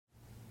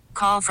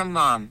call from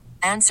mom.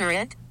 Answer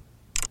it.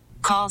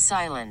 Call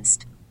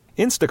silenced.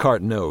 Instacart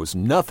knows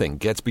nothing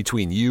gets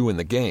between you and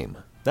the game.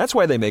 That's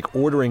why they make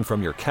ordering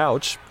from your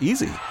couch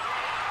easy.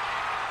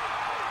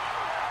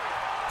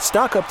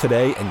 Stock up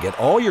today and get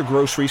all your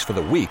groceries for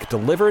the week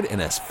delivered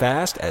in as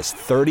fast as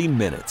 30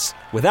 minutes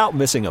without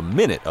missing a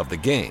minute of the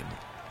game.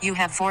 You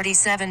have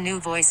 47 new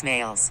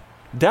voicemails.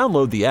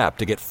 Download the app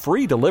to get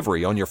free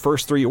delivery on your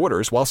first 3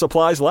 orders while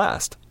supplies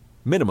last.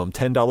 Minimum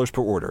 $10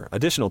 per order.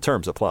 Additional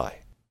terms apply.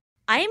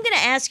 I am going to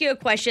ask you a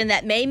question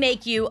that may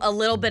make you a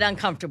little bit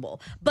uncomfortable,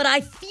 but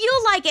I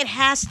feel like it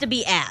has to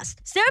be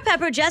asked. Sarah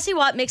Pepper, Jesse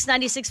Watt, Mix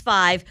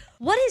 96.5.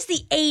 What is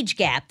the age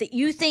gap that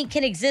you think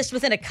can exist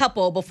within a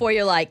couple before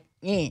you're like,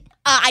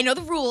 I know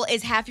the rule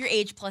is half your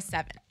age plus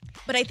 7,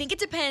 but I think it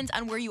depends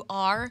on where you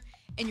are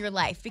in your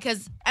life,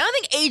 because I don't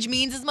think age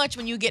means as much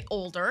when you get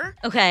older.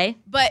 Okay.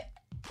 But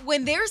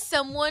when there's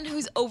someone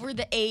who's over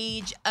the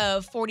age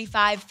of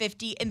 45,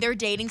 50, and they're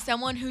dating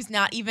someone who's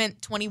not even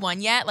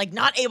 21 yet, like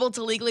not able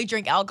to legally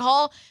drink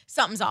alcohol,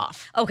 something's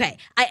off. Okay.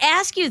 I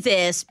ask you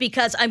this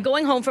because I'm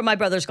going home from my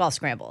brother's golf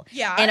scramble.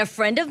 Yeah. And a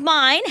friend of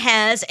mine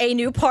has a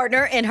new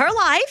partner in her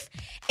life,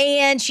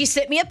 and she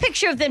sent me a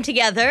picture of them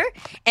together,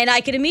 and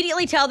I could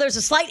immediately tell there's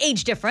a slight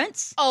age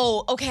difference.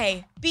 Oh,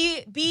 okay.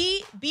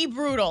 Be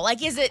brutal.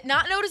 Like, is it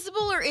not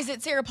noticeable, or is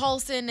it Sarah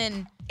Paulson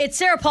and... It's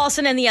Sarah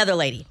Paulson and the other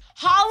lady.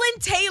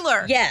 Holland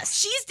Taylor. Yes.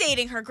 She's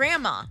dating her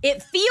grandma.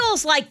 It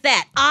feels like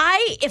that.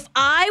 If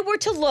I were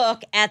to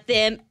look at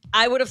them,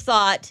 I would have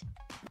thought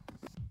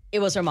it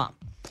was her mom.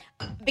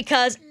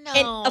 Because,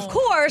 and of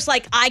course,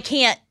 like, I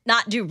can't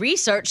not do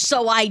research,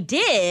 so I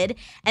did.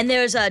 And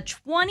there's a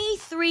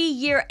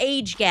 23-year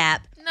age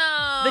gap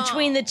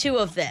between the two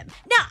of them.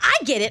 Now, I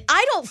get it.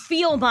 I don't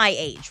feel my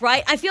age,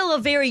 right? I feel a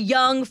very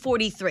young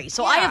 43.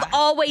 So I have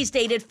always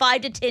dated 5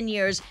 to 10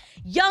 years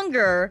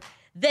younger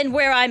than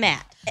where I'm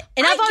at.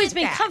 And I've always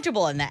been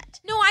comfortable in that.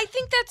 No, I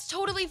think that's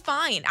totally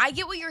fine. I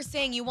get what you're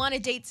saying. You want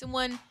to date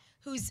someone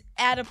who's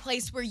at a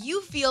place where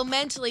you feel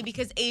mentally,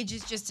 because age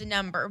is just a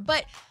number.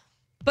 But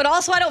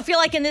also, I don't feel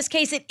like in this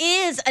case it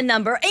is a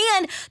number.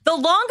 And the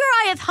longer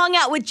I have hung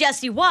out with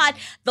Jesse Watt,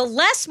 the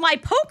less my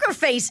poker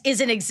face is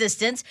in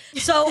existence.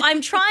 So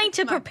I'm trying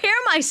to prepare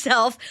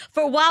myself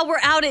for while we're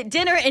out at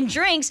dinner and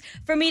drinks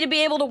for me to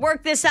be able to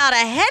work this out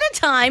ahead of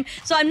time,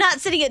 so I'm not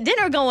sitting at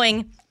dinner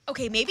going,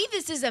 okay, maybe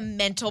this is a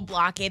mental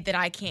blockade that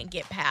I can't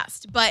get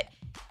past. But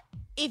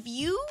if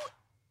you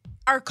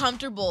are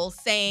comfortable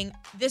saying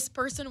this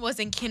person was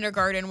in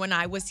kindergarten when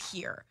I was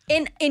here.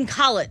 In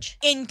college.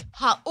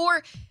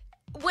 Or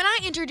when I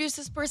introduce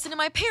this person to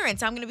my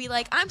parents, I'm going to be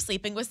like, I'm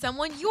sleeping with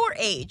someone your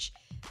age.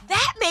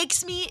 That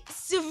makes me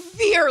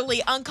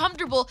severely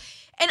uncomfortable.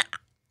 And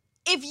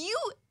if you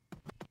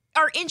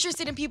are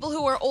interested in people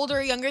who are older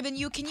or younger than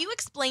you, can you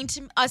explain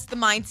to us the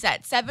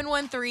mindset?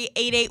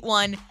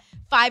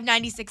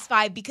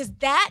 713-881-5965, because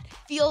that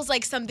feels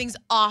like something's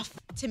off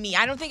to me.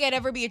 I don't think I'd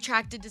ever be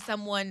attracted to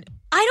someone.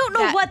 I don't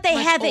know what they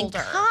have older.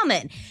 in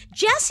common.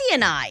 Jesse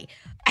and I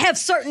have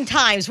certain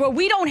times where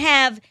we don't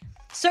have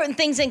certain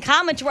things in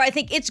common to where I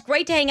think it's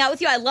great to hang out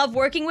with you. I love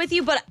working with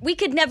you, but we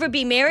could never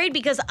be married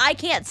because I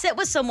can't sit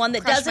with someone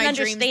that doesn't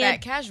understand. Dreams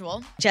that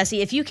casual.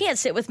 Jesse, if you can't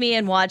sit with me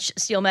and watch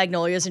Steel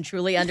Magnolias and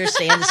truly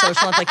understand the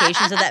social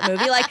implications of that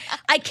movie, like,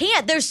 I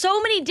can't. There's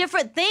so many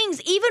different things,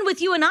 even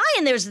with you and I,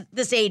 and there's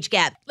this age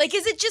gap. Like,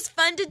 is it just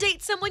fun to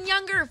date someone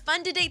younger or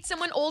fun to date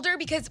someone older?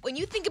 Because when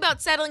you think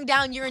about settling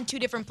down, you're in two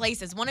different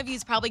places. One of you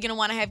is probably going to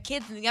want to have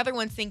kids, and the other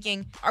one's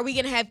thinking, are we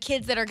going to have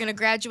kids that are going to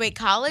graduate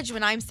college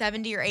when I'm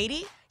 70 or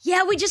 80?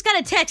 Yeah, we just got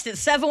a text at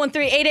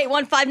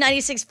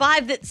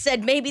 713-881-5965 that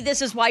said maybe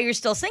this is why you're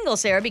still single,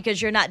 Sarah,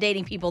 because you're not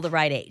dating people the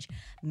right age.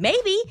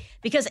 Maybe,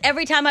 because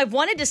every time I've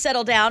wanted to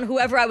settle down,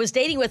 whoever I was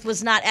dating with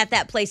was not at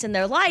that place in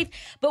their life.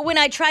 But when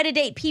I try to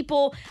date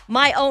people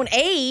my own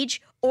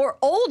age or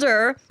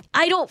older,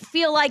 I don't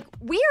feel like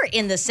we're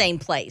in the same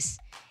place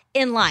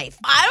in life.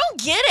 I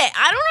don't get it.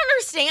 I don't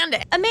understand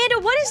it. Amanda,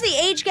 what is the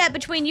age gap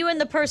between you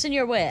and the person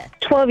you're with?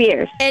 12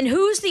 years. And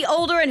who's the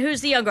older and who's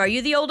the younger? Are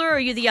you the older or are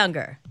you the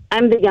younger?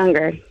 I'm the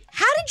younger.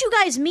 How did you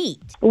guys meet?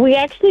 We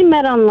actually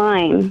met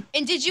online.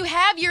 And did you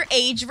have your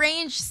age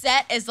range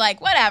set as like,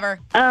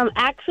 whatever?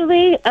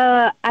 Actually,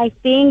 I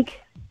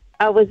think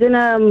I was in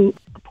a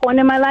point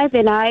in my life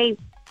and I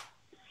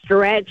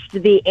stretched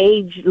the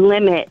age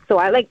limit. So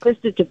I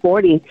pushed it to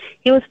 40.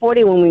 He was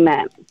 40 when we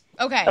met.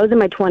 Okay. I was in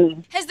my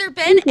 20s. Has there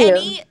been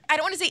any, I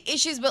don't want to say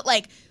issues, but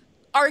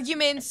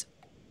arguments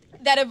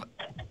that have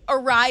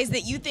arise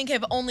that you think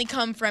have only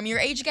come from your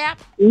age gap?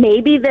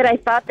 Maybe that I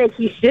thought that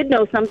he should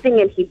know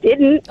something and he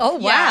didn't. Oh,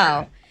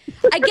 wow.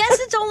 I guess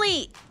it's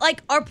only,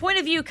 our point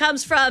of view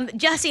comes from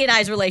Jesse and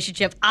I's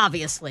relationship,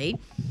 obviously.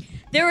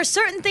 There are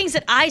certain things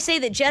that I say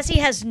that Jesse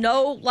has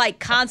no,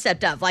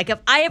 concept of. Like, if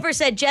I ever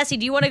said, Jesse,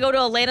 do you want to go to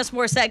a Alanis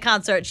Morissette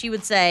concert? She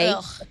would say,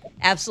 ugh,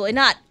 absolutely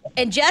not.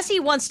 And Jesse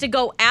wants to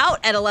go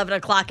out at 11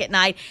 o'clock at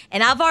night,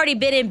 and I've already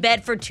been in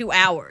bed for 2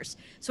 hours.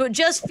 So it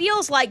just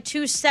feels like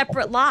two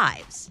separate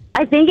lives.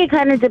 I think it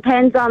kind of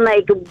depends on,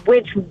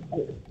 which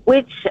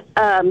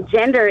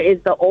gender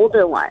is the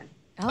older one.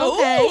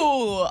 Okay.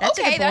 Ooh, That's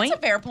a okay, good that's point. a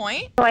fair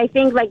point. So I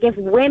think like if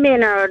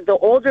women are the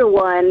older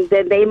one,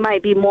 then they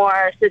might be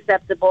more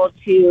susceptible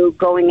to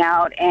going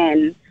out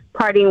and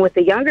partying with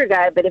the younger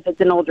guy. But if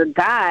it's an older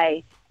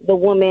guy, the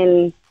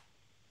woman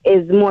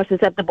is more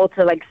susceptible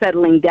to like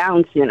settling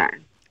down sooner.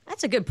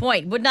 That's a good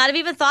point. Would not have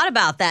even thought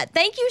about that.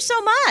 Thank you so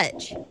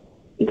much.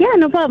 Yeah,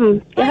 no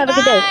problem. Yeah, have a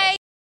good day. Bye.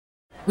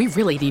 We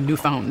really need new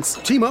phones.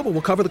 T-Mobile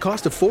will cover the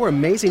cost of 4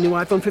 amazing new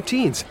iPhone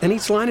 15s, and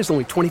each line is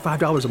only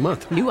 $25 a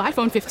month. New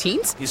iPhone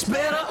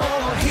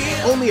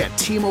 15s? Only at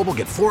T-Mobile,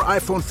 get 4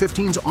 iPhone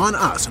 15s on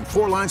us and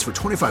 4 lines for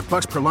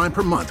 $25 per line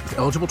per month with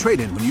eligible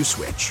trade-in when you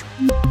switch.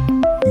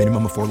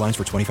 Minimum of 4 lines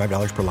for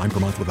 $25 per line per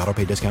month with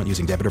autopay discount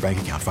using debit or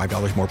bank account.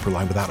 $5 more per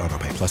line without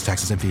autopay, plus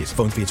taxes and fees.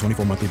 Phone fee at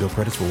 24 monthly bill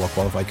credits for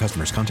well-qualified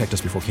customers. Contact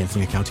us before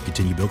canceling account to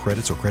continue bill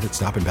credits or credit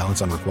stop and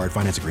balance on required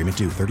finance agreement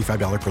due.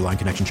 $35 per line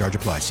connection charge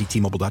applies. See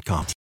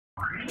T-Mobile.com.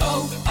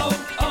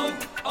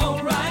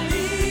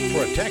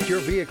 Protect your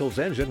vehicle's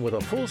engine with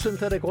a full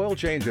synthetic oil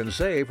change and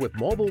save with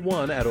Mobil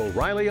 1 at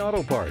O'Reilly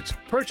Auto Parts.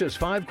 Purchase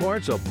 5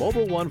 quarts of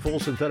Mobil 1 full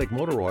synthetic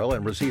motor oil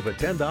and receive a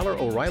 $10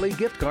 O'Reilly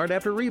gift card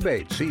after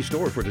rebate. See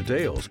store for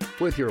details.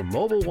 With your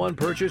Mobil 1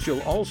 purchase,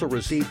 you'll also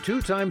receive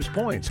 2 times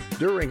points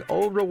during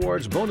O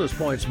Rewards Bonus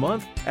Points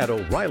Month at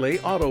O'Reilly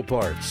Auto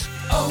Parts.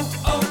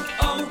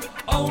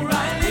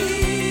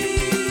 O'Reilly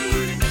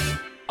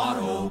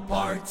Auto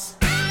Parts.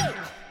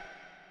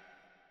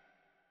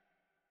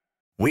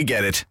 We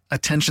get it.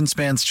 Attention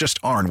spans just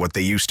aren't what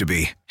they used to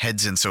be.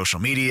 Heads in social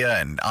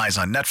media and eyes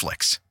on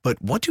Netflix. But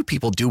what do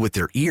people do with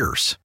their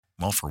ears?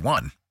 Well, for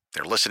one,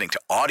 they're listening to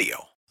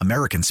audio.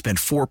 Americans spend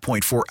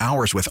 4.4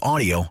 hours with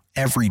audio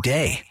every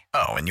day.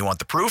 Oh, and you want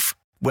the proof?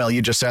 Well,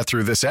 you just sat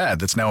through this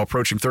ad that's now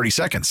approaching 30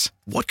 seconds.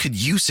 What could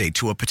you say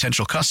to a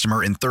potential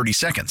customer in 30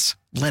 seconds?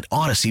 Let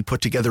Odyssey put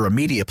together a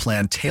media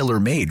plan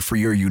tailor-made for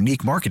your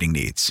unique marketing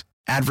needs.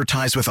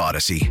 Advertise with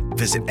Odyssey.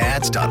 Visit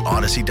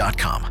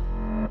ads.odyssey.com.